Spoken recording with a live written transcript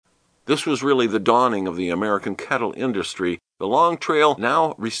This was really the dawning of the American cattle industry. The long trail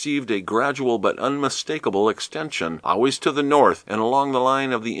now received a gradual but unmistakable extension, always to the north and along the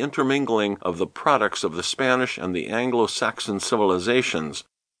line of the intermingling of the products of the Spanish and the Anglo-Saxon civilizations.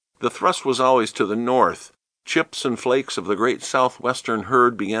 The thrust was always to the north. Chips and flakes of the great southwestern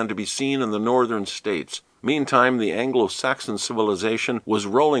herd began to be seen in the northern states. Meantime, the Anglo-Saxon civilization was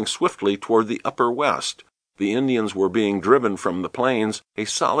rolling swiftly toward the upper west. The Indians were being driven from the plains. A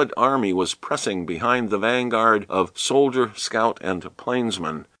solid army was pressing behind the vanguard of soldier, scout, and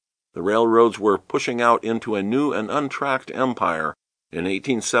plainsman. The railroads were pushing out into a new and untracked empire. In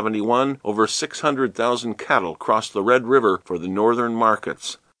 1871, over 600,000 cattle crossed the Red River for the northern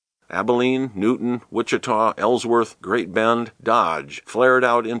markets. Abilene, Newton, Wichita, Ellsworth, Great Bend, Dodge flared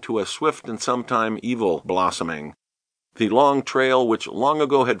out into a swift and sometime evil blossoming. The long trail which long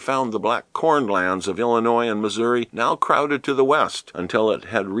ago had found the black corn lands of Illinois and Missouri now crowded to the west until it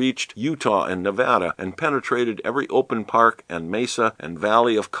had reached Utah and Nevada and penetrated every open park and mesa and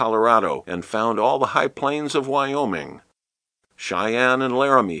valley of Colorado and found all the high plains of Wyoming. Cheyenne and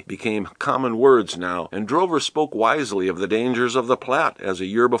Laramie became common words now, and drovers spoke wisely of the dangers of the Platte as a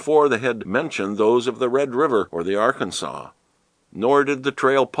year before they had mentioned those of the Red River or the Arkansas. Nor did the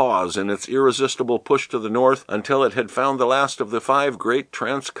trail pause in its irresistible push to the north until it had found the last of the 5 great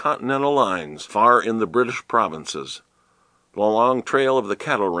transcontinental lines far in the British provinces. The long trail of the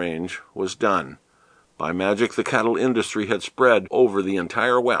cattle range was done. By magic the cattle industry had spread over the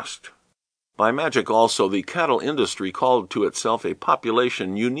entire West. By magic also the cattle industry called to itself a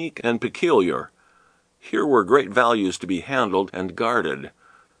population unique and peculiar. Here were great values to be handled and guarded.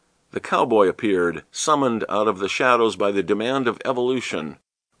 The cowboy appeared, summoned out of the shadows by the demand of evolution.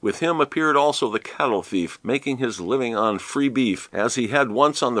 With him appeared also the cattle thief, making his living on free beef, as he had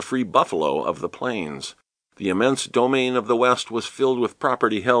once on the free buffalo of the plains. The immense domain of the West was filled with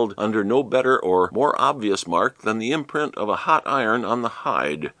property held under no better or more obvious mark than the imprint of a hot iron on the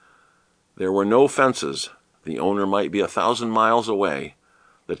hide. There were no fences. The owner might be 1,000 miles away.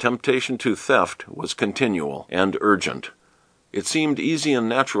 The temptation to theft was continual and urgent. It seemed easy and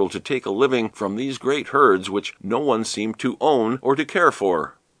natural to take a living from these great herds which no one seemed to own or to care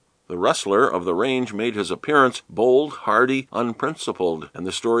for. The rustler of the range made his appearance, bold, hardy, unprincipled, and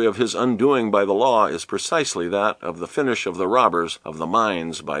the story of his undoing by the law is precisely that of the finish of the robbers of the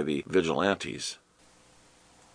mines by the vigilantes.